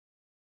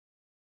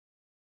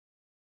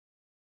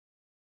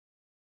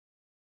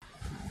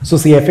So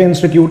CFA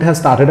Institute has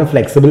started a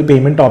flexible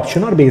payment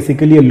option, or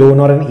basically a loan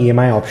or an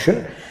EMI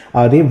option.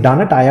 They've done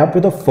a tie-up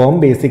with a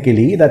firm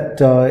basically that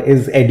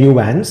is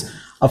EduVans.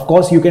 Of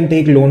course, you can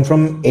take loan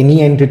from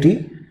any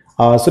entity.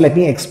 So let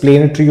me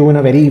explain it to you in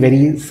a very,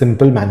 very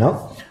simple manner.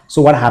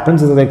 So what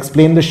happens is, I'll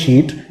explain the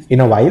sheet in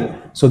a while.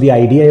 So the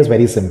idea is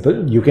very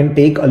simple. You can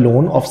take a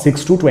loan of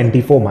 6 to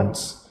 24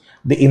 months.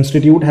 The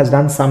institute has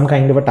done some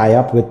kind of a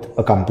tie-up with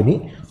a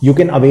company. You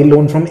can avail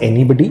loan from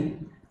anybody.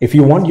 If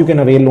you want, you can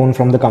avail loan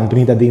from the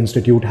company that the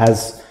institute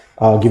has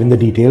given the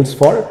details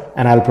for,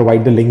 and I'll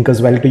provide the link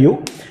as well to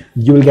you.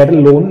 You will get a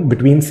loan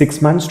between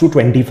 6 months to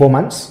 24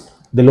 months.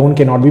 The loan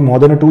cannot be more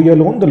than a 2-year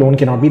loan. The loan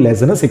cannot be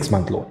less than a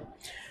 6-month loan.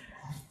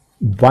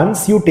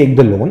 Once you take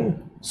the loan,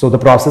 so the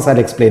process, I'll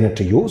explain it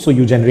to you. So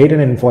you generate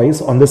an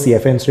invoice on the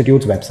CFA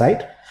Institute's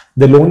website.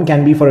 The loan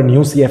can be for a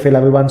new CFA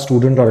level 1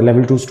 student or a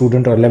level 2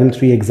 student or a level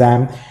 3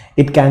 exam.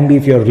 It can be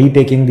if you're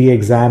retaking the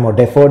exam or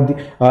deferred,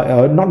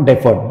 not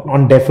deferred,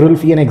 on deferral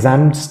fee and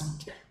exam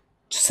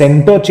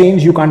center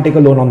change, you can't take a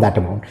loan on that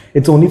amount.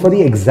 It's only for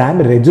the exam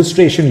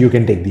registration you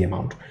can take the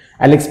amount.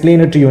 I'll explain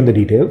it to you in the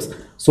details.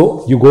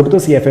 So you go to the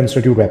CFA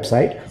Institute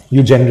website,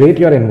 you generate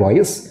your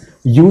invoice.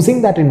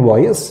 Using that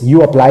invoice,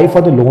 you apply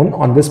for the loan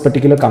on this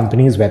particular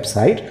company's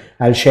website.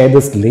 I'll share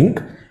this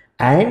link,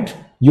 and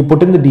you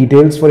put in the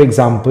details. For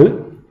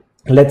example,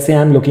 let's say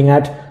I'm looking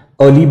at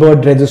early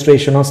bird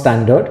registration or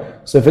standard.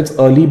 So if it's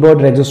early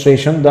bird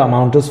registration, the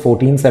amount is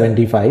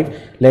 1475.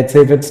 Let's say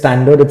if it's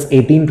standard, it's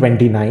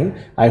 1829.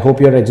 I hope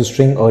you're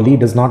registering early. It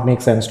does not make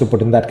sense to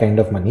put in that kind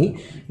of money.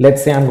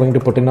 Let's say I'm going to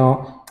put in a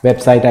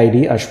website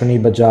ID, Aswini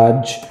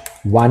Bajaj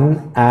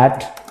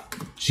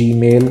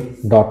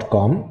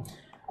 1@gmail.com.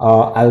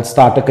 I'll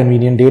start a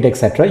convenient date,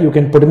 etc. You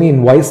can put in the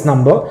invoice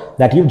number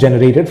that you've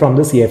generated from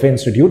the CFA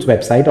Institute's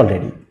website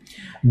already.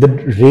 The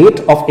rate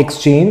of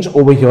exchange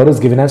over here is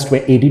given as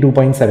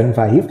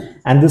 82.75,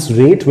 and this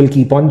rate will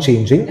keep on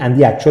changing and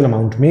the actual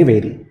amount may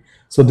vary.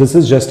 So this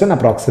is just an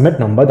approximate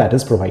number that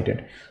is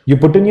provided. You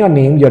put in your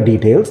name, your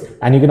details,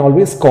 and you can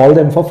always call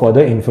them for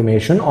further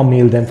information or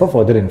mail them for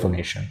further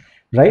information,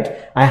 right?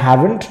 I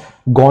haven't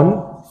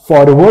gone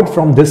forward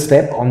from this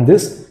step on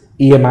this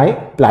EMI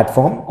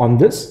platform, on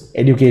this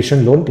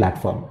education loan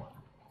platform.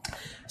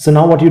 So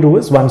now what you do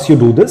is, once you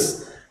do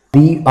this,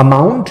 the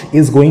amount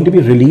is going to be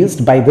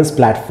released by this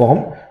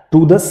platform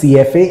to the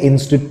CFA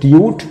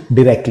Institute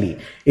directly.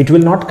 It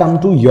will not come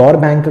to your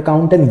bank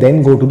account and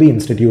then go to the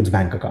institute's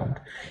bank account.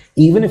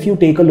 Even if you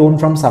take a loan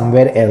from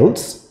somewhere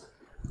else,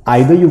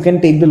 either you can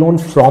take the loan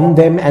from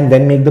them and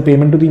then make the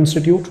payment to the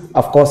institute.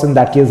 Of course, in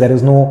that case, there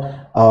is no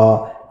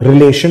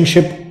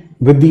relationship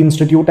with the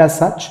institute as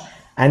such.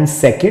 And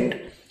second,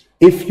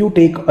 if you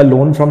take a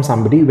loan from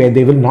somebody where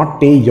they will not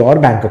pay your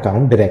bank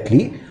account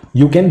directly,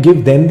 you can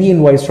give them the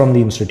invoice from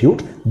the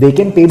institute. They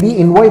can pay the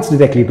invoice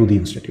directly to the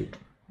institute.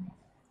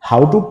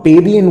 How to pay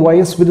the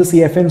invoice with the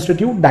CFA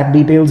Institute, that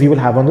details you will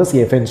have on the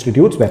CFA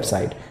Institute's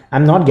website.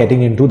 I'm not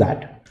getting into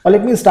that. Or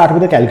let me start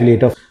with a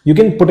calculator. You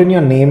can put in your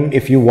name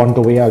if you want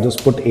away. I'll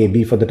just put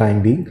AB for the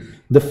time being.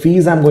 The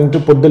fees, I'm going to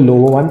put the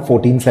lower one,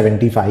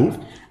 1475.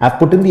 I've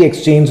put in the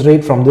exchange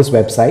rate from this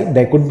website.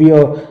 There could be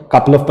a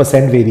couple of %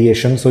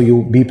 variation, so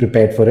you be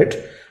prepared for it.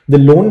 The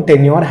loan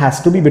tenure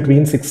has to be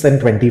between 6 and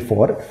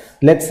 24.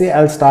 Let's say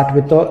I'll start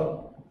with a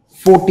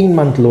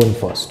 14-month loan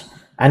first.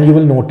 And you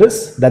will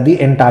notice that the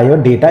entire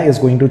data is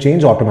going to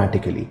change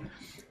automatically.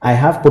 I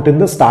have put in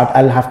the start,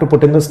 I'll have to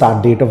put in the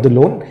start date of the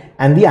loan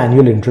and the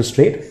annual interest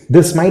rate.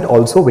 This might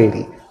also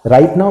vary.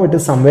 Right now it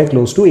is somewhere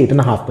close to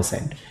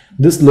 8.5%.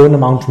 This loan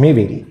amount may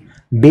vary.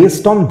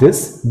 Based on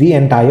this, the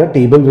entire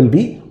table will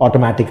be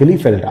automatically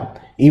filled up.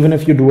 Even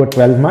if you do a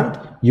 12-month,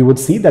 you would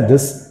see that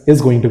this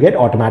is going to get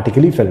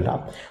automatically filled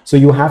up. So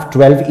you have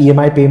 12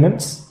 EMI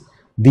payments.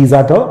 These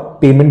are the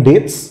payment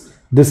dates.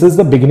 This is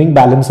the beginning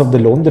balance of the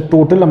loan. The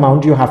total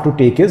amount you have to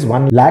take is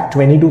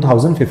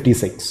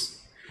 1,22,056.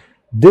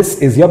 This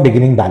is your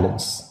beginning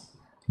balance.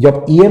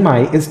 Your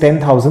EMI is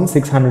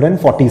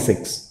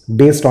 10,646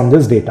 based on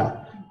this data.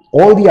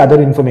 All the other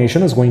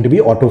information is going to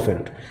be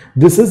auto-filled.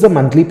 This is the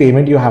monthly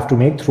payment you have to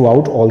make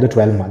throughout all the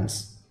 12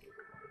 months.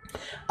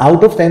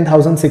 Out of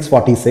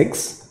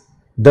 10,646,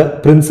 the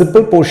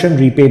principal portion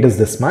repaid is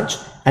this much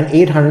and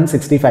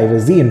 865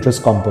 is the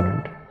interest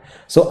component.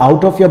 So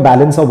out of your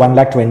balance of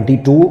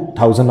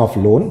 1,22,000 of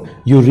loan,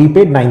 you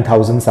repaid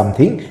 9,000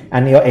 something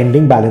and your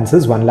ending balance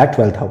is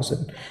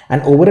 1,12,000.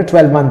 And over a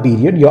 12-month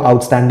period, your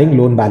outstanding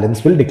loan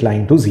balance will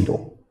decline to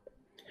 0.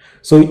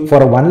 So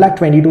for a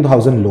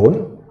 1,22,000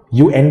 loan,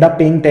 you end up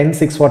paying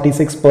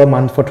 10,646 per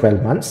month for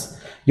 12 months.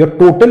 Your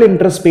total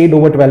interest paid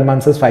over 12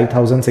 months is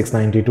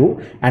 5,692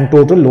 and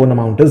total loan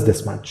amount is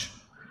this much.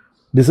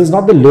 This is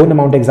not the loan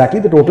amount exactly,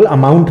 the total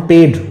amount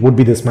paid would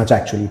be this much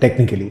actually,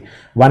 technically.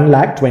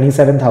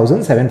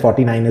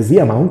 1,27,749 is the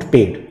amount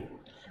paid.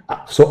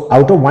 So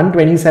out of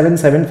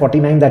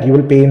 127,749 that you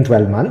will pay in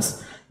 12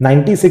 months,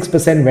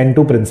 96% went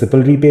to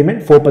principal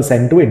repayment,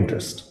 4% to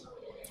interest.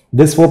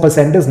 This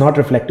 4% is not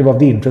reflective of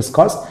the interest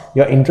cost.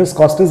 Your interest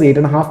cost is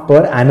 8.5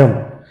 per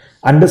annum.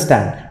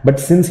 Understand, but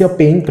since you're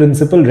paying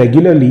principal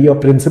regularly, your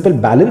principal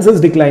balance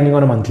is declining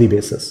on a monthly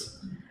basis.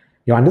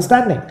 You're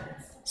understanding?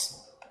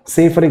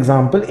 Say for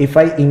example, if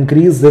I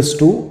increase this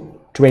to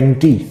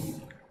 20,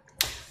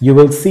 you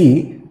will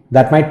see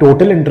that my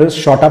total interest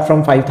shot up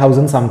from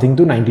 5,000 something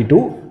to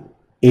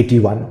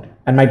 9281,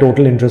 and my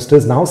total interest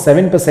is now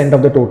 7%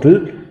 of the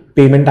total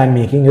payment I'm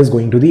making is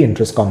going to the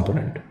interest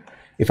component.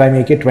 If I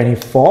make it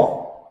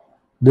 24,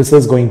 this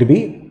is going to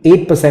be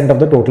 8% of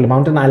the total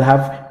amount, and I'll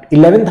have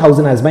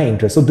 11,000 as my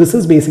interest. So this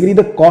is basically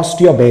the cost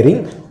you're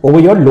bearing over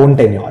your loan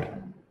tenure,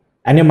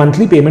 and your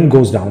monthly payment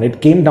goes down.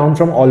 It came down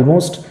from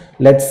almost,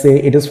 let's say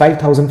it is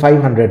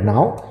 5,500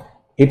 now.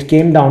 It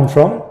came down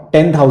from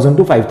 10,000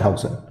 to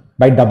 5,000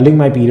 by doubling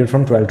my period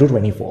from 12 to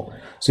 24.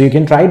 So you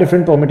can try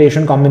different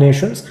permutation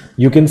combinations.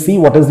 You can see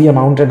what is the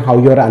amount and how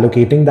you're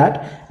allocating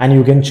that, and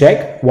you can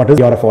check what is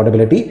your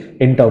affordability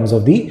in terms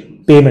of the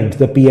payment,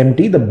 the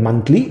PMT, the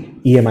monthly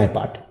EMI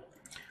part.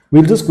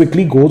 We'll just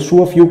quickly go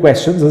through a few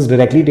questions. This is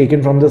directly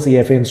taken from the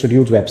CFA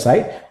Institute's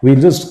website. We'll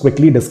just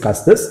quickly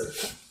discuss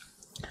this.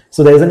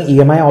 So there's an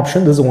EMI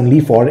option. This is only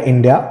for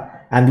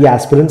India, and the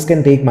aspirants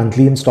can take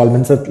monthly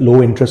installments at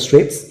low interest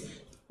rates,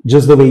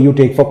 just the way you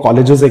take for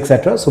colleges,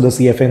 etc. So the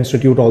CFA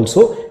Institute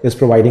also is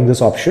providing this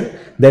option.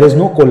 There is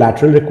no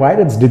collateral required.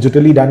 It's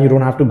digitally done. You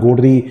don't have to go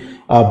to the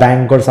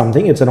bank or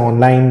something. It's an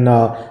online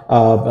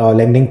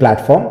lending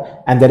platform,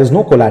 and there is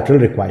no collateral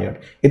required.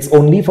 It's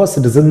only for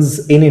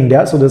citizens in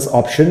India. So this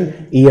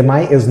option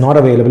EMI is not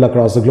available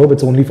across the globe.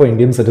 It's only for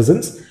Indian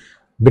citizens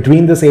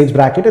between this age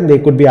bracket, and they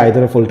could be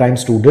either a full-time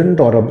student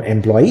or an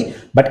employee.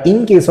 But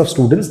in case of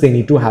students, they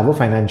need to have a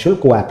financial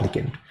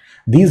co-applicant.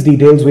 These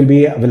details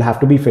will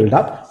have to be filled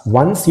up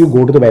once you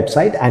go to the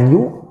website and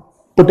you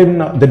put in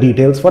the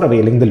details for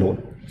availing the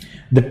loan.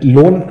 The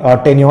loan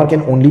tenure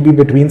can only be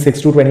between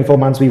 6 to 24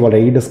 months. We've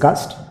already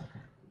discussed.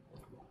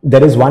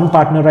 There is one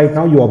partner right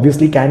now. You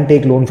obviously can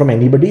take loan from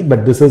anybody,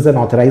 but this is an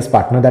authorized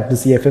partner that the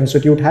CFA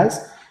Institute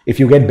has. If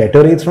you get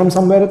better rates from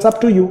somewhere, it's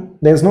up to you.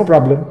 There's no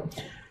problem.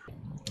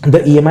 The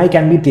EMI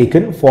can be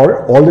taken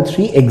for all the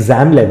 3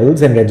 exam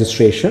levels and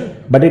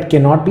registration, but it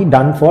cannot be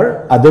done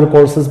for other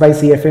courses by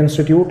CFA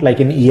Institute, like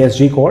an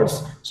ESG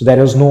course. So there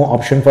is no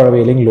option for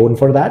availing loan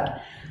for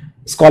that.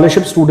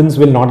 Scholarship students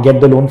will not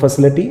get the loan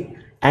facility,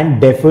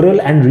 and deferral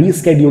and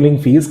rescheduling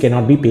fees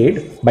cannot be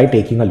paid by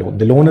taking a loan.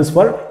 The loan is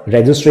for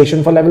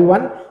registration for level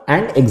 1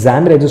 and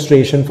exam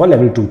registration for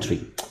level 2,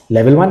 3.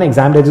 Level 1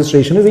 exam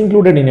registration is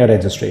included in your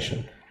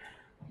registration.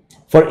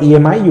 For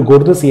EMI, you go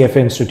to the CFA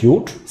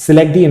Institute,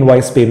 select the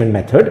invoice payment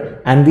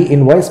method and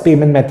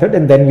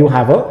then you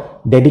have a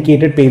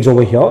dedicated page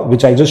over here,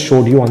 which I just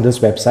showed you on this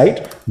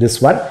website.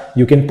 This one,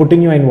 you can put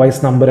in your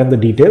invoice number and the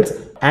details,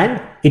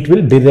 and it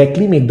will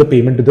directly make the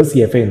payment to the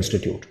CFA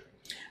Institute.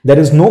 There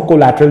is no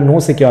collateral, no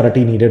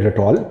security needed at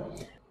all.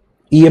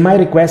 EMI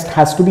request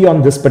has to be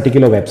on this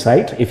particular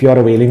website if you are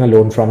availing a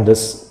loan from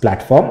this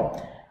platform.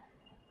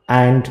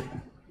 And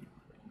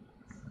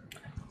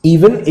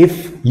even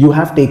if you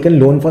have taken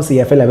loan for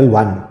CFA level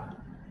 1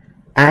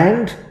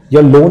 and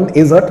your loan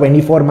is a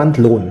 24-month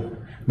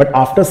loan, but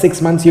after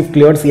 6 months you've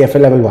cleared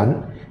CFA level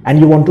 1 and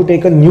you want to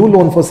take a new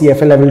loan for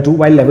CFA level 2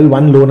 while level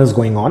 1 loan is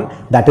going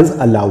on, that is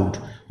allowed.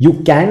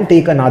 You can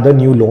take another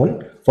new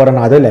loan for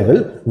another level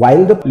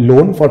while the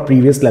loan for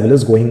previous level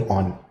is going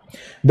on.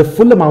 The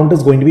full amount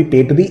is going to be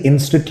paid to the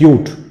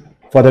institute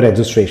for the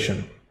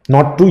registration,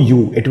 not to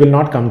you. It will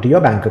not come to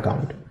your bank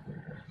account.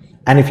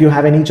 And if you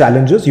have any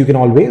challenges, you can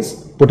always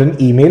put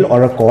an email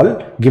or a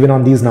call given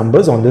on these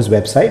numbers on this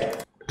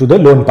website to the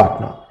loan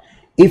partner.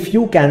 If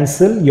you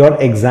cancel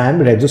your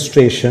exam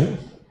registration,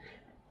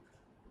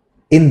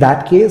 in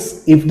that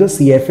case, if the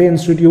CFA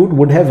Institute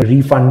would have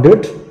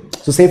refunded,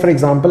 so say for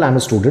example, I'm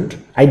a student,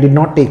 I did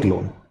not take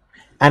loan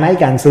and I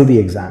cancel the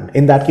exam.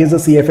 In that case, the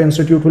CFA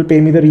Institute will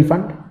pay me the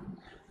refund.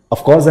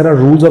 Of course, there are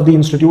rules of the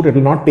institute. It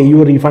will not pay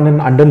you a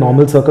refund under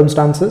normal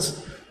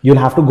circumstances. You'll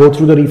have to go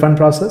through the refund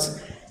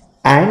process.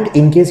 And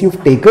in case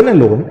you've taken a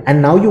loan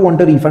and now you want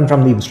a refund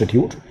from the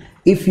institute,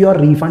 if your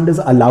refund is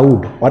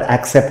allowed or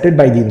accepted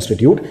by the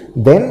institute,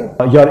 then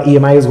your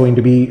EMI is going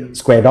to be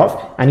squared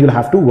off and you'll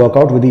have to work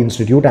out with the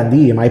institute and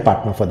the EMI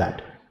partner for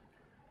that.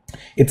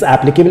 It's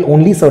applicable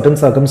only certain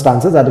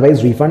circumstances,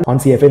 otherwise refund on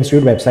CFA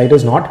Institute website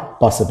is not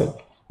possible.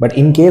 But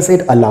in case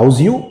it allows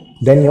you,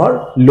 then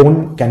your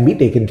loan can be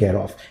taken care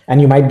of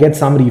and you might get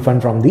some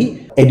refund from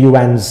the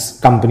EduVan's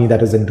company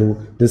that is into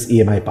this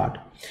EMI part.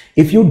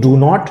 If you do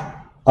not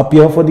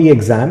appear for the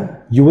exam,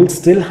 you will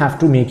still have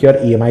to make your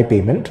EMI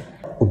payment.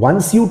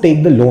 Once you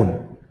take the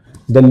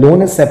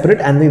loan is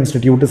separate and the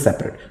institute is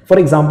separate. For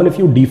example, if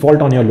you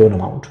default on your loan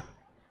amount,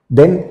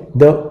 then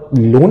the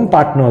loan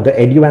partner, the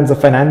EduVan's, the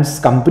finance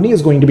company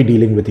is going to be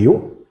dealing with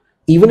you.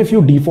 Even if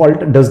you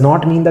default, does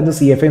not mean that the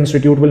CFA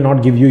Institute will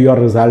not give you your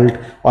result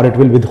or it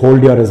will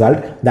withhold your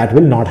result. That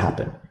will not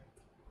happen.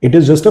 It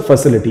is just a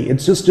facility.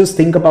 It's just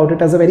think about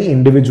it as a very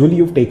individual.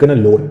 You've taken a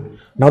loan.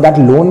 Now that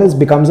loan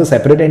becomes a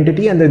separate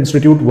entity and the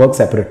institute works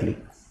separately,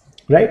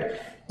 right?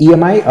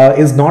 EMI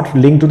is not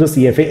linked to the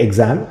CFA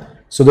exam.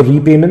 So the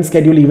repayment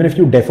schedule, even if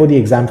you defer the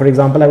exam, for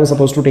example, I was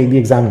supposed to take the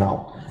exam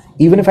now.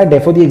 Even if I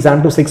defer the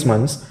exam to 6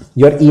 months,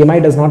 your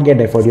EMI does not get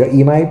deferred. Your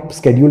EMI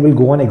schedule will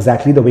go on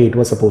exactly the way it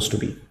was supposed to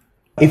be.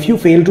 If you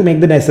fail to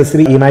make the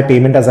necessary EMI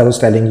payment, as I was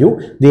telling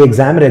you, the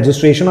exam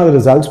registration or the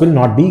results will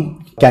not be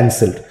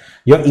cancelled.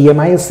 Your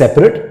EMI is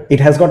separate. It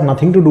has got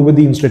nothing to do with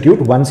the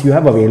institute once you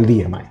have availed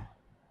the EMI.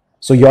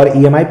 So your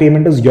EMI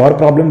payment is your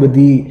problem with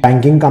the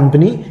banking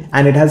company,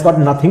 and it has got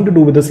nothing to do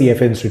with the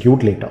CFA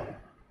Institute later.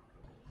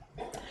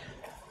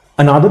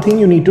 Another thing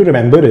you need to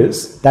remember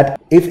is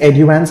that if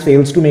Eduvance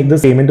fails to make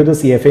this payment to the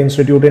CFA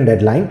Institute in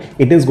deadline,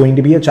 it is going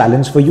to be a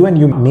challenge for you and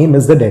you may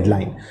miss the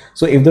deadline.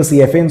 So if the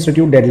CFA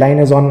Institute deadline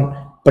is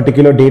on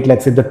particular date,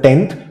 let's say the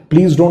 10th,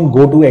 please don't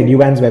go to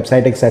Eduvance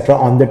website etc.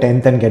 on the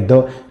 10th and get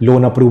the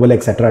loan approval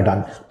etc.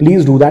 done.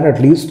 Please do that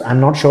at least. I'm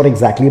not sure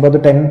exactly about the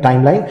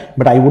timeline,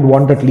 but I would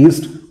want at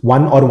least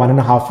 1 or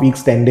 1.5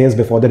 weeks, 10 days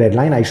before the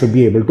deadline. I should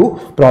be able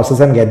to process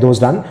and get those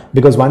done,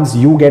 because once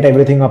you get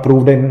everything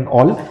approved and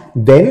all,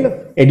 then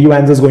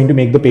Eduvance is going to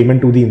make the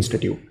payment to the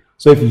institute.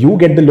 So if you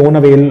get the loan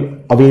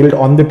availed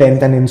on the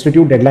 10th and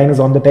institute deadline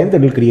is on the 10th,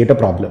 it will create a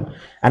problem.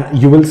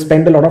 And you will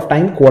spend a lot of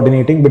time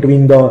coordinating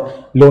between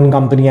the loan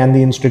company and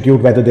the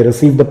institute, whether they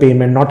receive the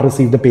payment, not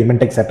receive the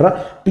payment,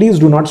 etc. Please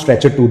do not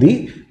stretch it to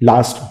the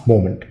last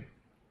moment.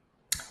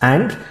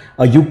 And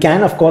you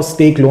can of course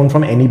take loan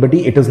from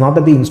anybody. It is not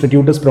that the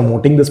institute is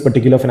promoting this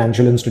particular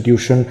financial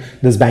institution,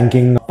 this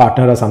banking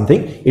partner or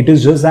something. It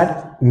is just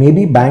that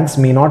maybe banks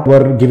may not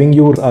were giving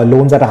you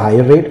loans at a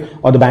higher rate,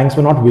 or the banks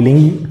were not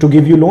willing to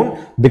give you loan.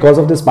 Because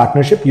of this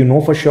partnership, you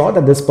know for sure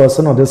that this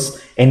person or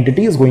this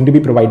entity is going to be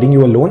providing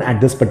you a loan at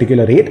this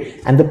particular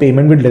rate, and the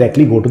payment will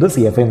directly go to the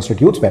CFA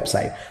Institute's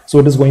website. So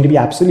it is going to be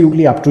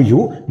absolutely up to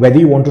you whether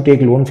you want to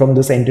take loan from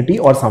this entity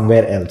or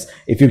somewhere else.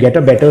 If you get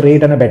a better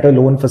rate and a better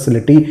loan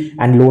facility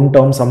and loan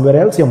term somewhere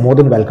else, you're more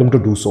than welcome to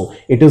do so.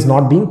 It is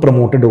not being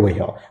promoted over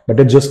here, but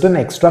it's just an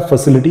extra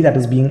facility that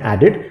is being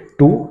added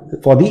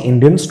for the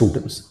Indian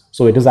students.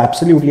 So it is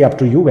absolutely up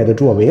to you whether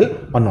to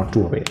avail or not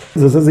to avail.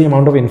 This is the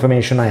amount of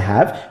information I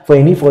have. For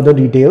any further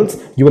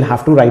details, you will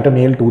have to write a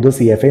mail to the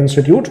CFA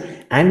Institute,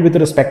 and with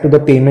respect to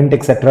the payment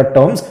etc.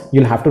 terms,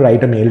 you'll have to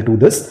write a mail to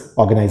this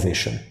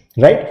organization,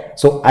 right?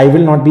 So I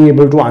will not be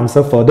able to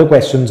answer further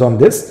questions on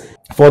this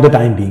for the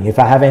time being. If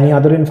I have any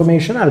other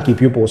information, I'll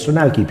keep you posted and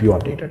I'll keep you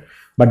updated.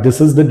 But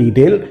this is the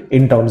detail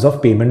in terms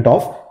of payment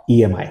of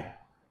EMI.